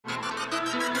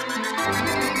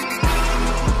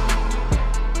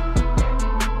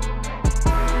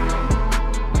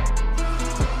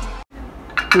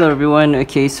Hello everyone.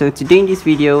 Okay, so today in this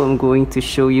video I'm going to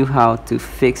show you how to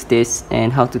fix this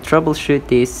and how to troubleshoot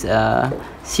this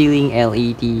ceiling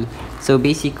LED. So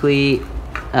basically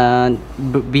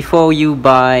before you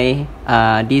buy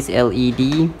this LED,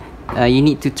 you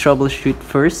need to troubleshoot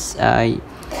first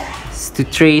to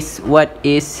trace what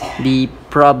is the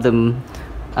problem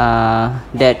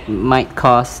that might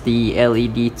cause the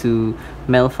LED to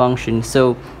malfunction.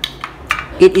 So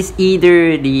it is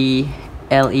either the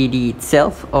LED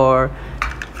itself or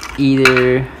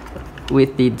either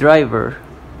with the driver.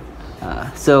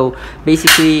 So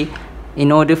basically,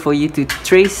 in order for you to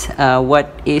trace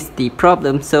what is the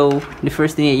problem, so the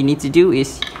first thing that you need to do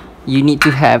is you need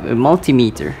to have a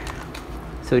multimeter.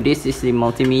 So this is the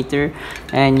multimeter,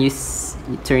 and you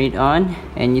turn it on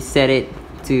and you set it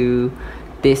to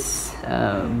this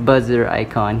buzzer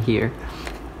icon here.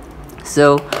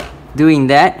 So doing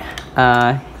that,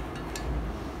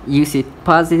 use it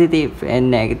positive and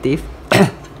negative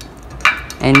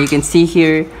and you can see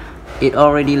here it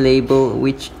already labeled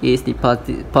which is the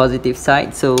positive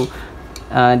side. So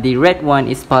the red one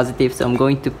is positive, so I'm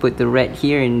going to put the red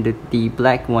here and the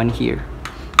black one here.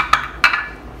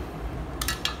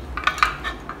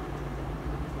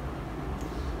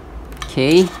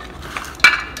 Okay,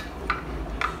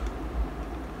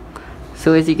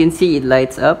 so as you can see, it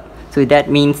lights up, so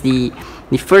that means the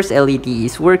first LED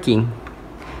is working.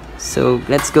 So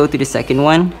let's go to the second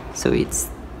one. So it's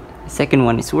second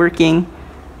one is working.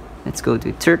 Let's go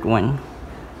to the third one,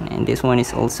 and this one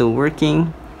is also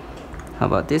working. How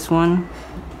about this one?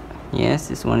 Yes,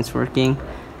 this one is working,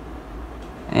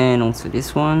 and also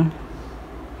this one.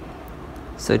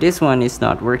 So this one is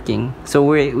not working, so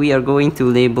we are going to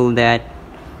label that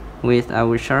with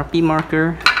our Sharpie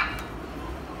marker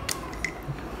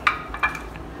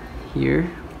here.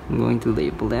 I'm going to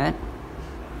label that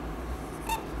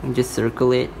and just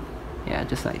circle it, yeah,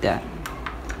 just like that.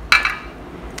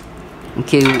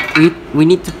 Okay, we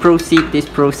need to proceed this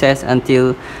process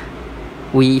until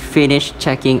we finish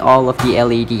checking all of the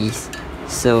LEDs.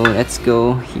 So let's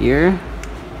go here.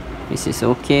 This is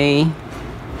okay,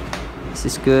 this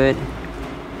is good,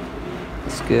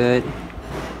 it's good,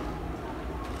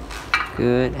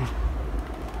 good.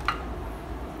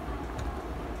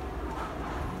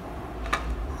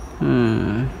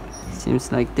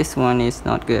 Seems like this one is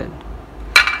not good,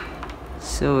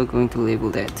 so we're going to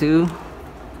label that too.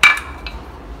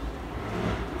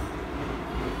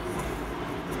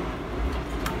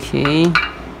 Okay,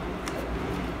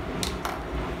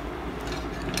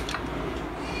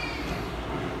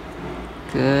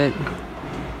 good.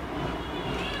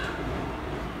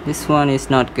 This one is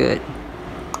not good,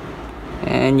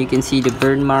 and you can see the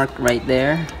burn mark right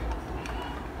there.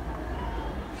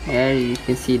 Yeah, you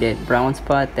can see that brown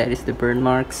spot, that is the burn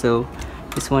mark, so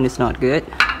this one is not good.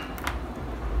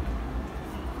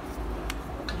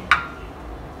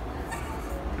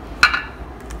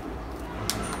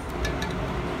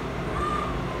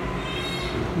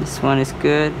 This one is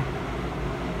good.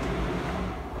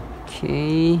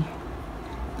 Okay.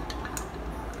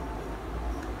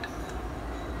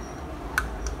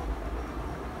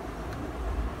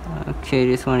 Okay,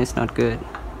 this one is not good.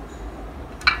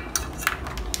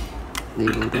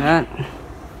 Label that.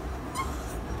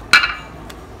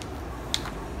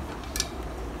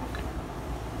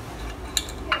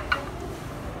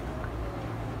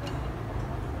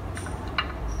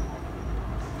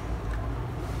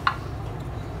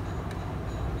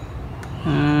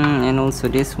 And also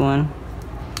this one,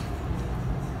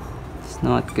 it's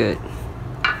not good.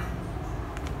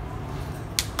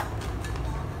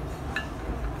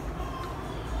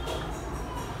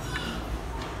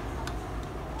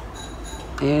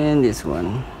 And this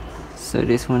one, so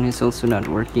this one is also not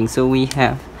working. So we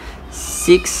have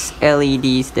 6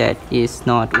 LEDs that is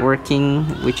not working,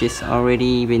 which is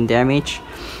already been damaged.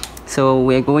 So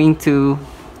we're going to,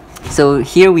 so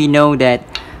here we know that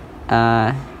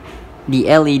the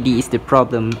LED is the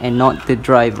problem and not the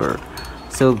driver.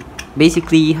 So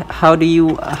basically, how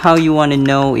you want to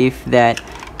know if that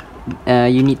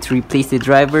you need to replace the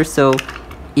driver? So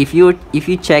if you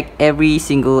check every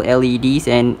single LEDs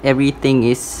and everything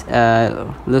is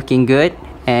looking good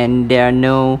and there are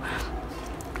no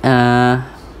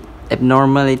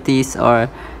abnormalities or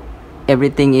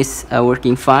everything is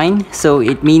working fine, so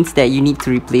it means that you need to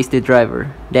replace the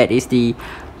driver. That is the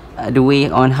way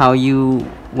on how you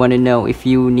want to know if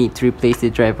you need to replace the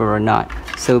driver or not.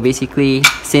 So basically,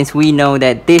 since we know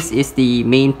that this is the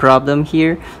main problem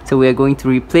here, so we are going to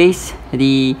replace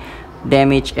the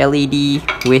damaged LED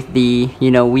with the,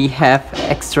 we have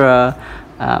extra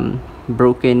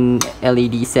broken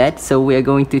LED set, so we are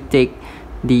going to take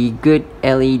the good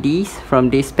LEDs from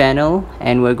this panel,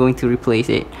 and we're going to replace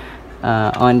it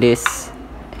on this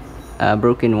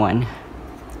broken one.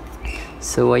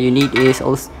 So what you need is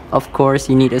also, of course,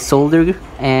 you need a solder,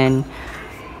 and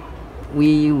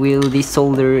we will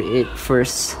desolder it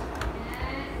first.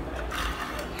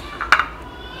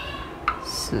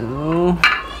 So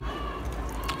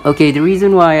okay, the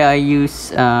reason why I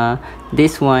use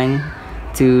this one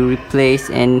to replace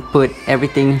and put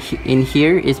everything in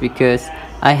here is because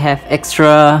I have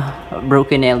extra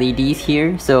broken LEDs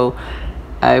here, so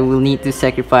I will need to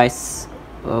sacrifice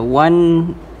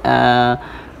one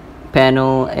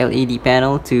panel, LED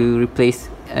panel, to replace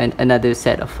another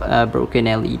set of broken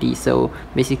LEDs. So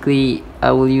basically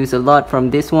I will use a lot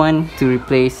from this one to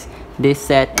replace this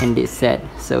set and this set.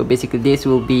 So basically this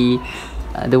will be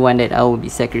the one that I will be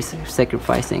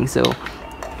sacrificing. So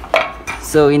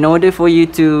in order for you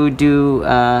to do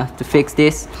to fix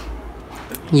this,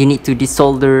 you need to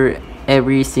desolder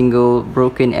every single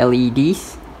broken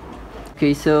LEDs.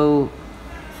 Okay, so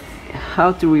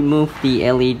how to remove the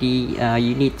LED?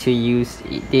 You need to use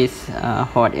this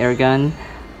hot air gun,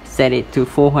 set it to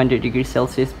 400 degrees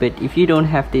Celsius. But if you don't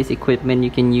have this equipment,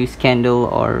 you can use candle,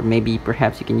 or maybe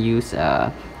perhaps you can use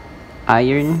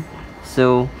iron.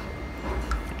 So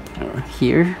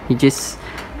here you just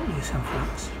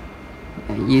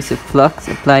use a flux,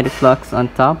 apply the flux on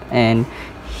top, and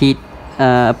heat,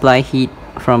 apply heat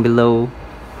from below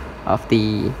of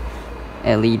the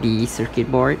LED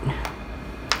circuit board,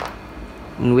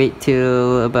 and wait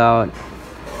till about,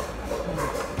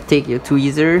 take your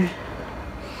tweezer,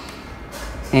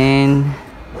 and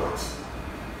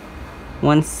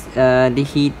once the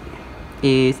heat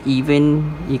is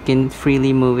even, you can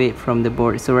freely move it from the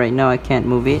board. So right now I can't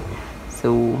move it,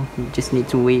 so you just need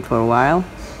to wait for a while.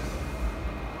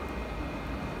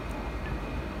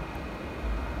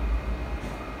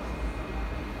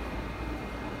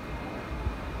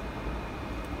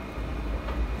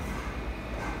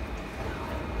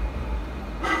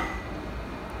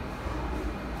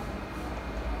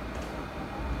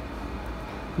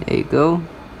 There you go.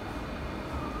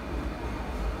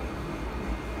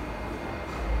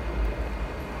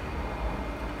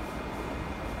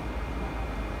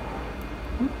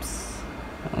 Oops.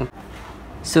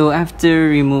 So after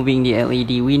removing the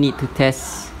LED, we need to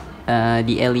test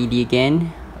the LED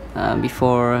again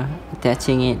before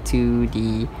attaching it to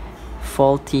the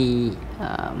faulty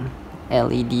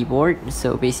LED board.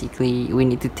 So basically we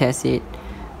need to test it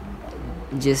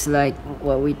just like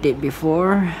what we did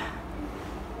before.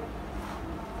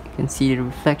 You can see the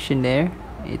reflection there.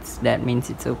 That means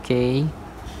it's okay.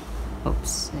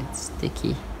 Oops, it's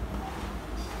sticky.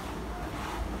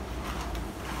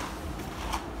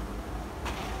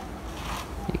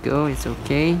 There you go, it's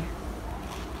okay.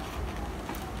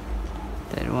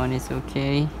 That one is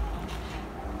okay.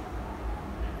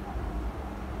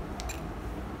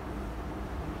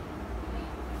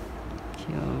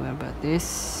 Okay, what about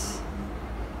this?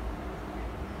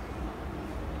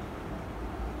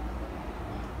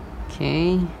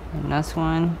 Okay, and last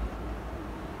one.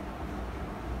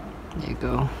 There you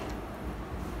go.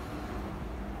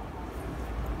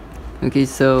 Okay,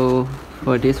 so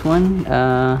for this one,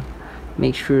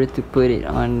 make sure to put it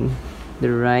on the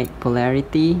right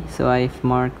polarity. So I've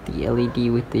marked the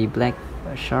LED with the black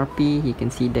Sharpie. You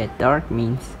can see that dark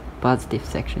means positive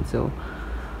section. So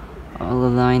I'll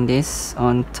align this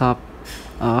on top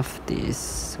of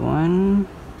this one,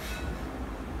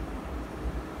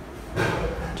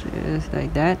 just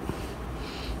like that.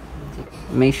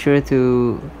 Make sure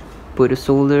to put a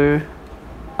solder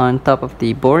on top of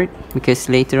the board, because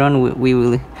later on we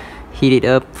will heat it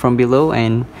up from below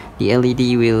and the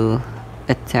LED will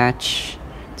attach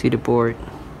to the board.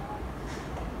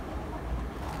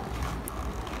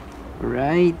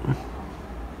 Right.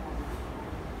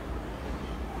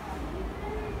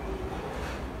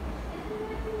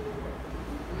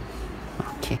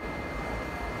 Okay.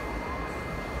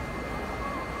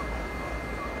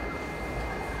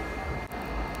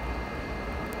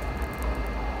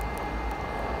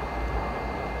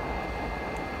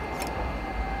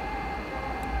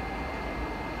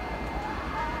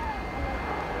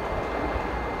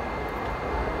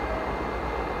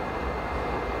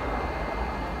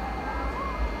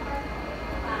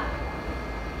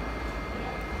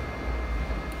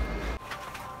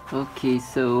 Okay,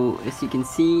 so as you can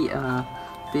see,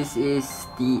 this is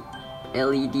the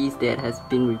LEDs that has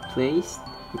been replaced.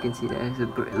 You can see there's a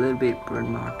little bit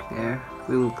burn mark there.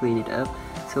 We will clean it up.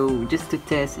 So just to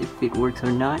test if it works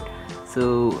or not,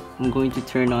 so I'm going to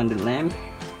turn on the lamp.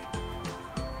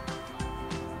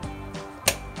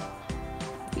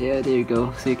 Yeah, there you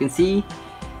go. So you can see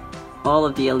all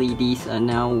of the LEDs are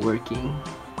now working.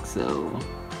 So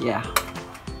yeah.